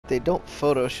they don't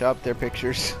Photoshop their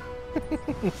pictures.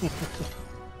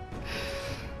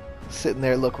 Sitting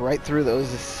there, look right through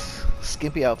those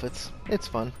skimpy outfits. It's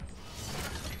fun.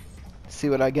 See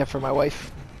what I get for my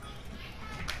wife.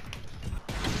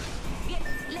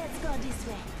 Let's go this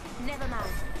way. Never mind.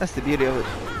 That's the beauty of it.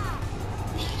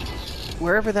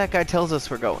 Wherever that guy tells us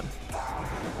we're going.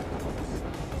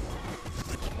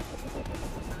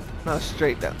 No,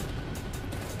 straight down.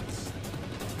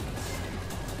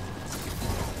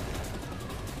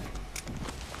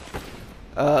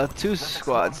 Two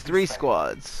squads, three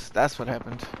squads. That's what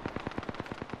happened.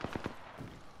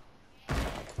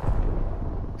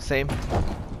 Same.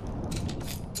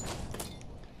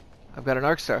 I've got an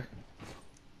arc star.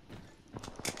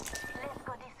 Let's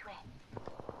go this way.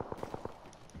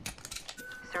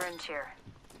 Syringe here.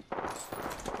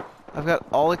 I've got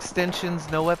all extensions,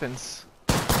 no weapons.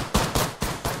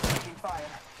 Taking fire.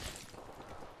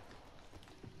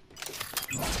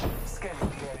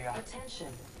 Scanning the area. Attention.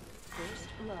 First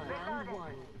blood. Round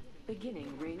 1.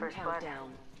 Beginning ring First blood.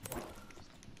 countdown.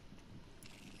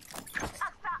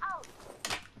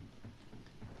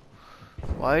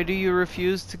 Why do you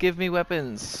refuse to give me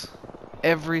weapons?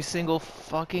 Every single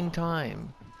fucking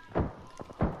time.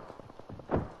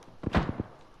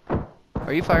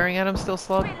 Are you firing at him still,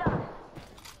 Slug?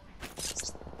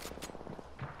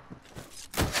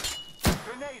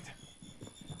 Grenade.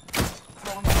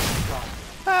 Throwing a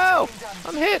Ow!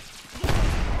 I'm hit!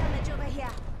 Damage over here.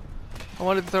 I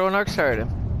wanted to throw an arc star at him.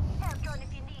 Help gun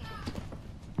if you need.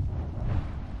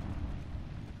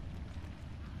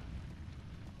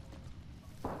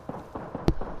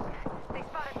 They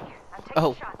spotted me. I'm taking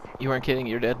Oh, shots. you weren't kidding,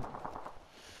 you're dead.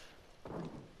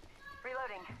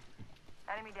 Reloading.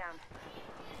 Enemy down.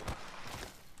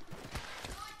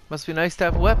 Must be nice to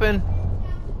have a weapon.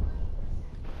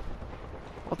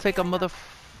 I'll take a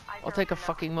I'll take a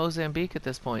fucking Mozambique at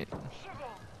this point. Shooting.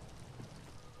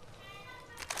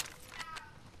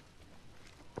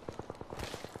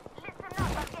 Listen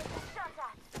up, I'm getting shot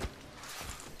at.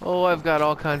 Oh, I've got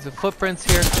all kinds of footprints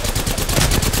here.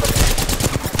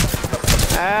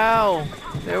 Ow!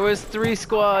 There was 3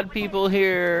 squad people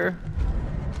here.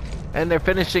 And they're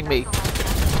finishing me.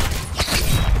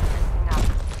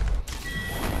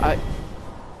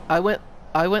 I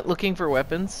went looking for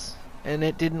weapons and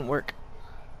it didn't work.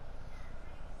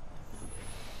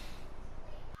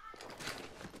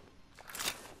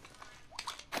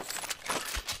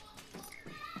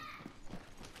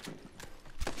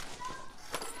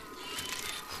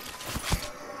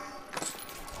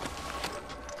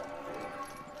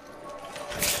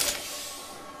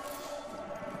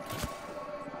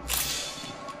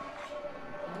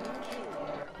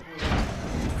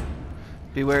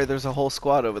 Beware, there's a whole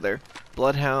squad over there.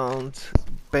 Bloodhound,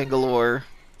 Bangalore.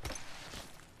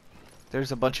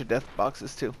 There's a bunch of death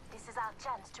boxes too. This is our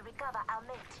chance to recover our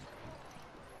mate.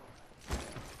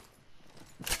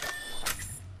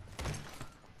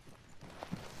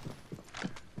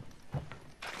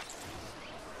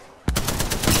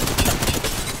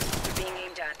 Being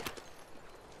aimed at.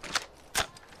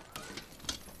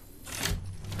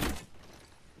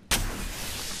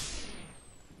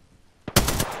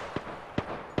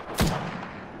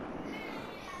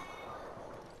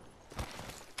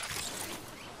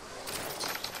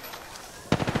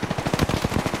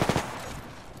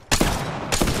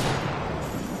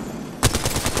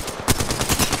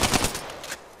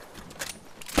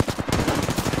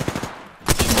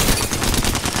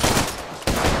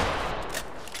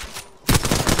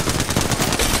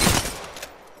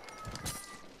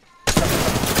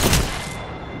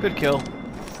 Good kill.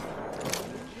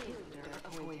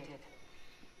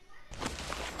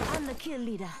 I'm the kill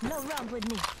leader. No round with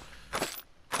me.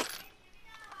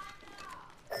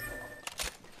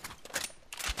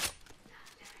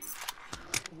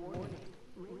 Warning.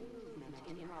 Ring movement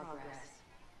in progress.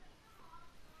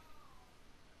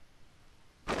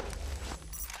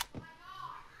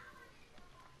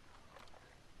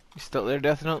 You still there,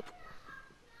 Death Note?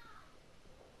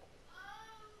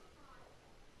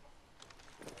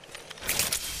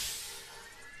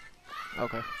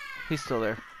 Okay, he's still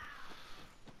there.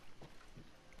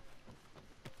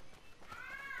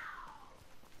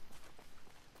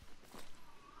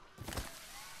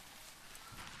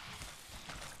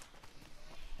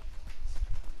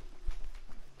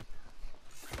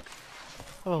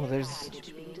 Oh, there's...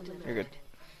 You're good.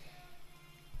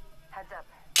 Heads up.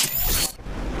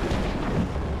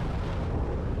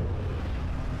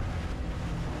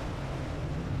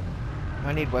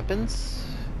 I need weapons.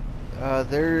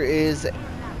 There is...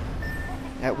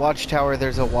 At Watchtower,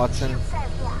 there's a Watson.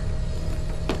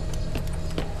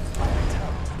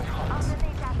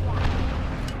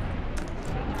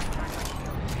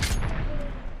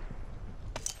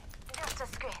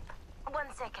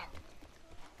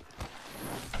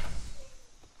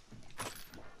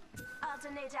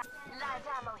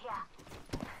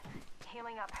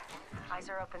 Eyes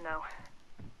are open though.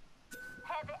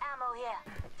 Heavy ammo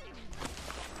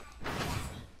here.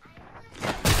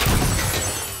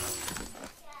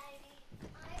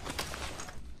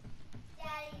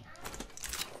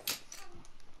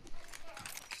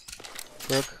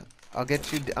 Brooke, I'll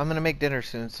get you. I'm gonna make dinner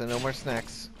soon, so no more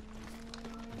snacks.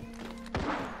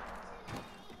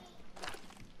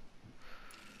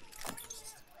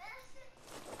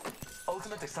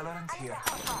 Ultimate accelerant here.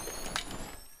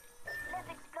 Let's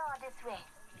explore this way.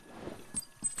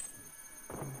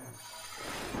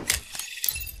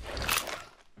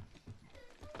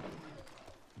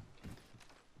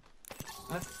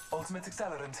 Ultimate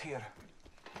accelerant here.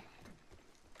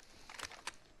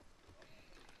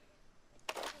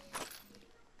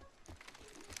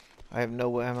 I have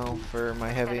no ammo for my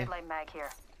heavy. Extended light mag here.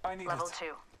 I need Level it.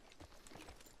 2.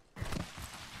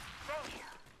 Thank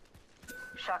you.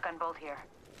 Shotgun bolt here.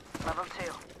 Level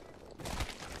 2.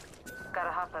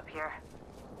 Gotta hop up here.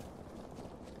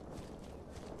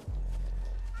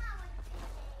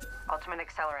 Ultimate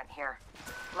accelerant here.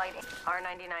 Light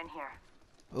R99 here.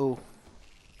 Ooh,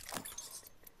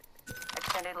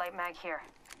 Extended light mag here.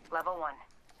 Level 1.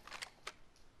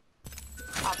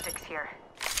 Optics here.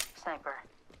 Sniper.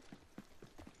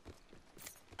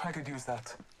 I could use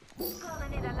that. Gonna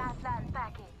need a last land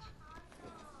package.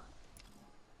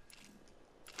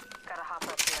 Gotta hop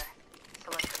up here.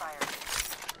 Select fire.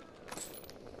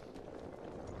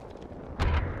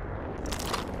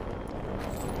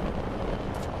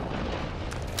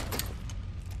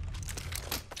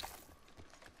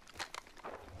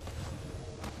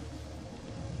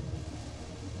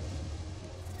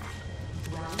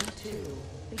 Round 2.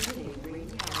 Beginning ring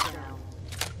countdown.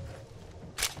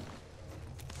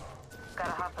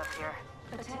 Gotta hop up here.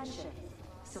 Attention.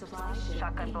 Supply ship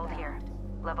Shotgun bolt inbound. here.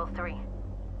 Level 3. I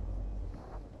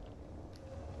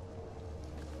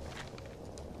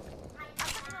could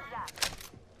use that.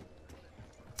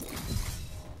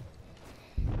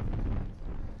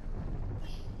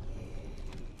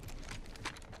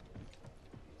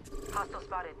 Hostile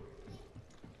spotted.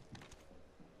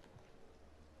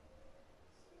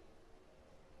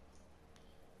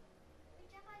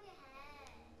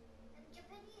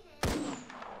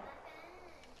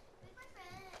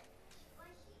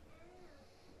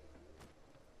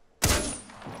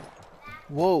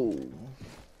 whoa.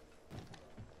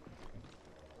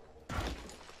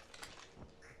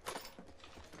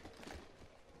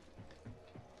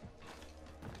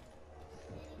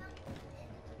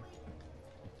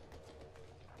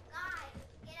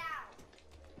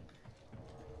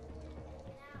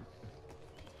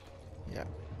 Yeah,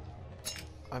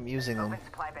 I'm using them. Open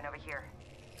supply bin over here.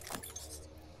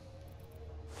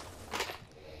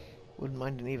 Wouldn't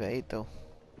mind an EVA 8 though.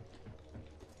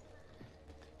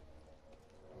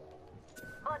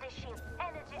 Body shield.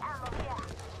 Energy ammo here.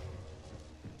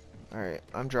 Alright,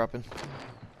 I'm dropping.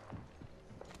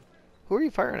 Who are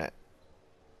you firing at?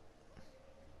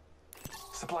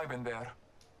 Supply bin there.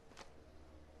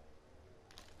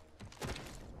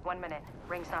 1 minute.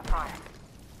 Ring's not far.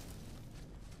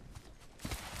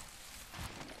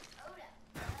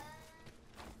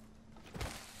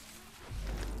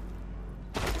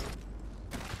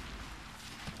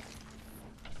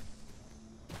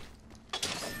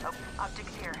 Oh,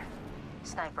 optics here.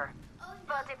 Sniper.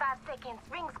 45 seconds.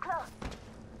 Rings close.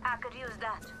 I could use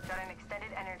that. Got an extended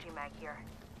energy mag here.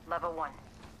 Level 1.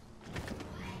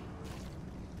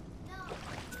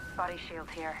 Body shield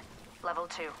here. Level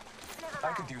 2. Never I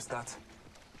mind. could use that.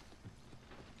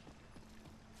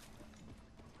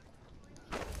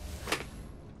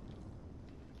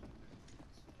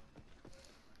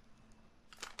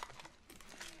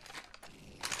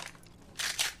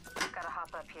 Gotta hop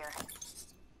up here.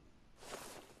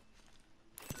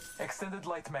 Extended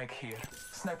light mag here.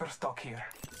 Sniper stock here.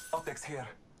 Optics here.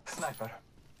 Sniper.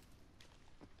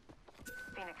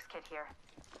 Phoenix kit here.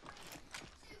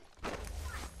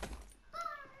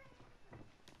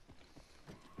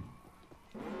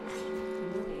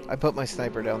 I put my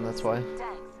sniper down, that's why. Thanks.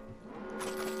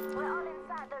 We're all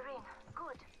inside the ring.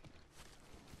 Good.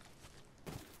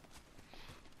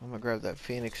 I'm gonna grab that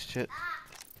Phoenix shit.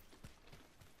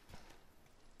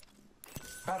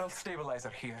 Barrel stabilizer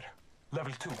here.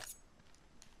 Level 2.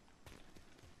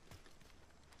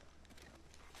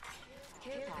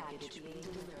 Care package being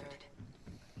delivered.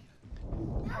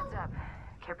 Heads up.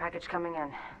 Care package coming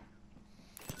in.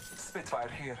 Spitfire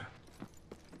here.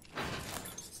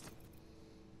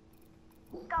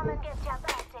 Come and get your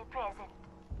birthday present.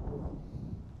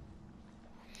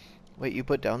 Wait, you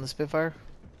put down the Spitfire?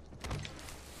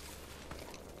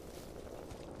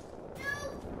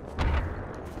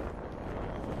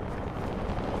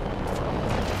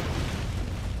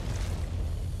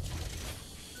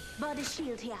 got a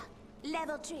shield here.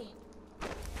 Level 3.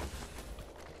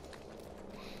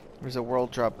 There's a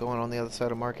world drop going on the other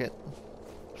side of market.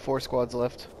 4 squads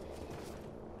left.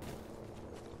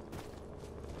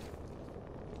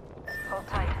 Hold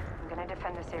tight. I'm gonna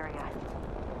defend this area.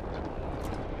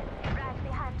 Right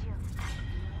behind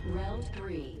you. Round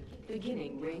 3.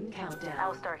 Beginning ring countdown.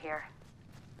 Alistar here.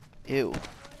 Ew.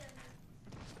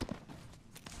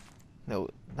 No,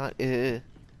 not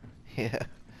Yeah.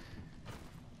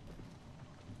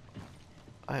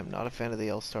 I am not a fan of the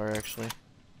L-Star, actually.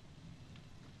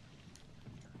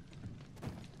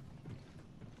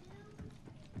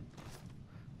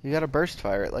 You gotta burst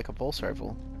fire it like a pulse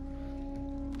rifle.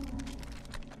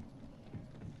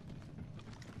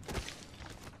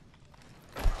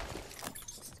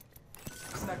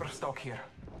 Sniper stock here.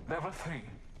 Level 3.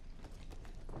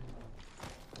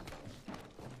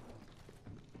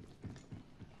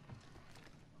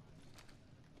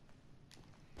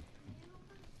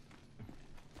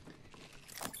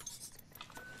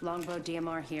 Longbow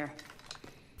DMR here.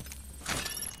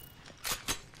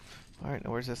 Alright,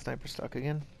 now where's that sniper stock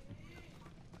again?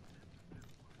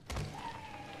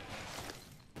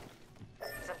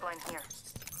 Zipline here.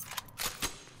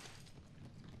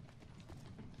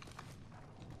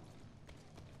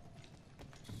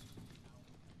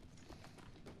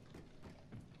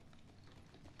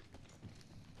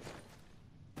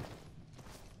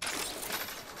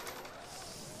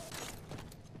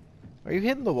 Are you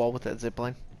hitting the wall with that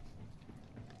zipline?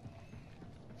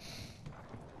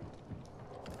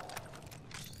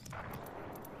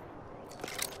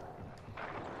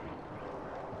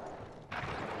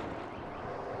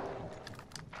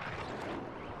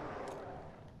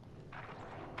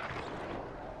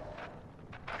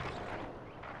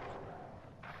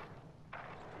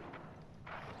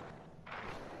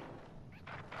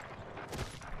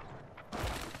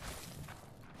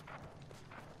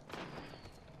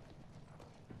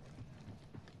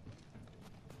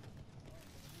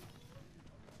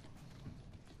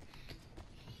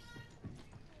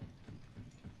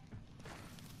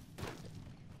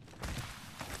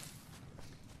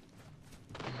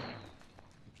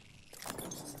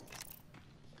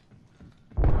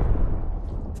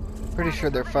 Pretty sure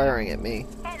they're firing at me.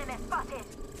 Enemy spotted.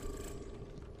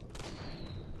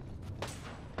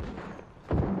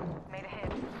 Made a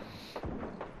hit.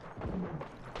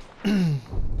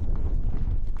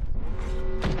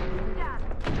 Done.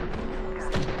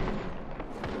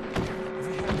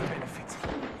 We have the benefit.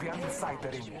 We are inside the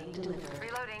ring. Train delivered.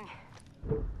 Reloading.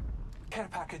 Care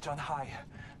package on high.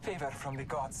 Favor from the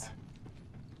gods.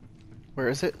 Where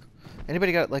is it?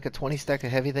 Anybody got like a 20 stack of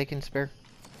heavy they can spare?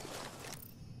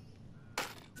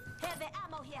 Heavy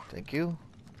ammo here. Thank you.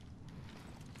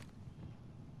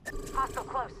 Hostile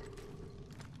close.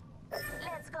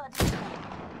 Let's go this way.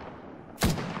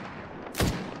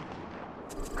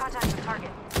 Contact with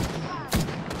target.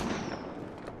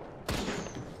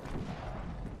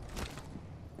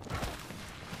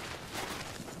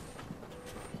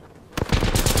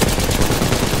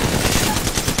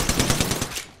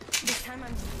 This time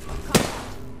I'm contact.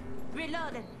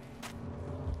 Reloading.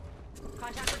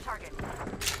 Contact with target.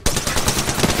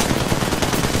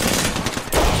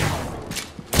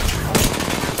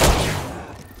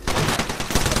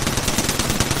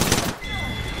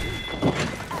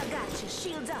 I got you.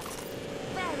 Shields up.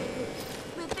 Very good.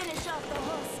 We finish off the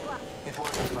whole squad. It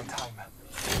wasn't my time.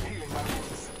 Healing my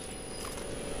wounds.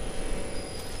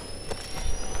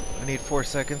 I need 4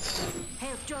 seconds.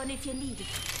 Health drone if you need it.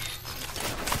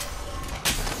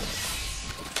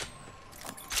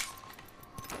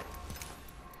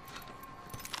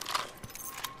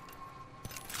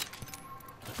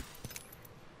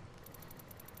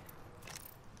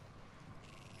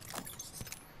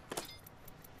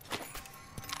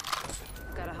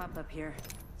 Gotta hop up here.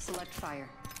 Select fire.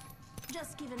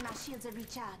 Just giving my shields a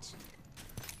recharge.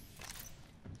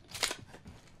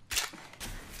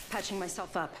 Patching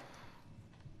myself up.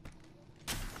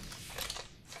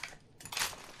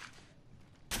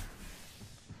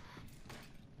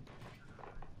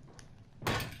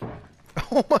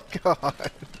 Oh my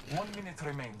god. 1 minute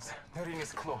remains. The ring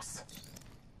is close.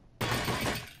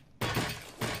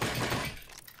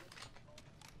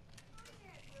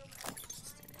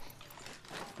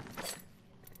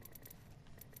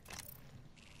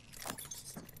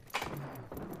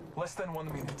 Less than 1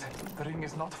 minute. The ring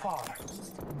is not far.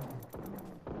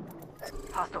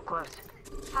 Hostile close.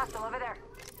 Hostile over there.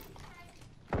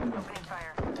 Opening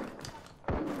fire.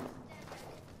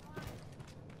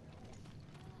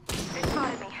 They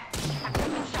spotted me. I'm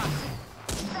taking shots.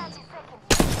 30 seconds.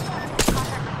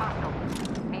 Contact with hostile.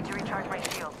 Need to recharge my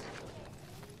shields.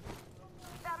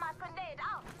 Thermite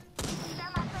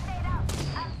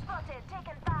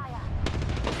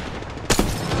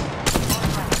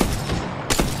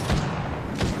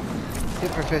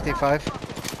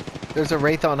 55. There's a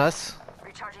Wraith on us.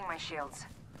 Recharging my shields.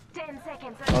 10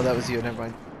 seconds. Oh, that was you. Never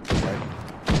mind. Sorry.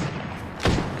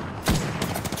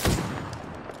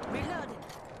 Reloading.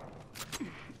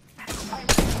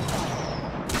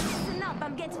 Listen up,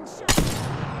 I'm getting shot.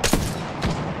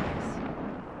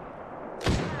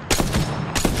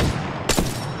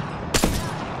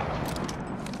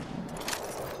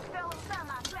 Throwing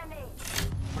thermite grenade.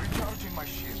 Recharging my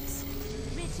shields.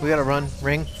 We gotta run.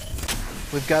 Ring.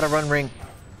 We've gotta run ring.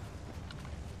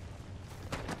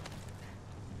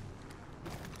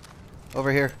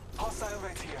 Over here. Hostile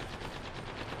right here.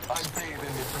 I bathe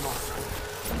in the blood.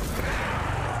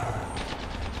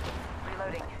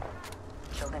 Reloading.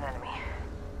 Killed an enemy.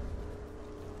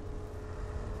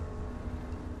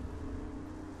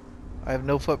 I have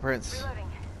no footprints.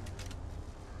 Reloading.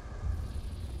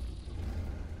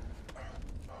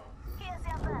 Here's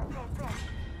your birthday present.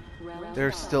 Round They're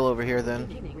one. still over here then.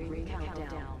 Beginning ring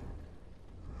countdown.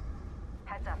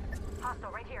 Heads up.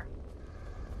 Hostile right here.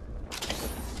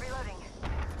 Reloading.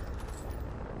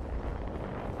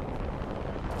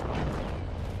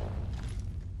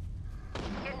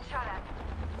 Getting shot at.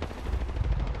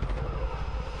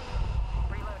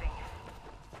 Reloading.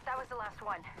 That was the last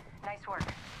one. Nice work.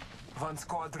 One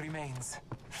squad remains.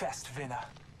 Fast winner.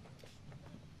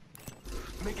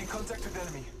 Making contact with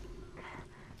enemy.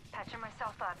 Patching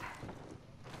myself up.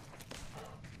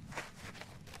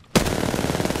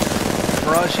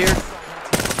 Barrage here.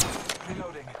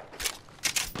 Reloading.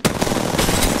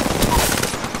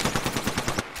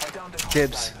 I downed a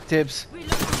Dibs. hostile. Dibs.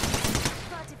 Reloading.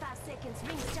 45 seconds.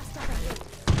 Rings just up ahead.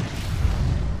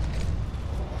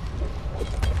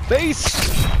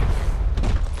 Base!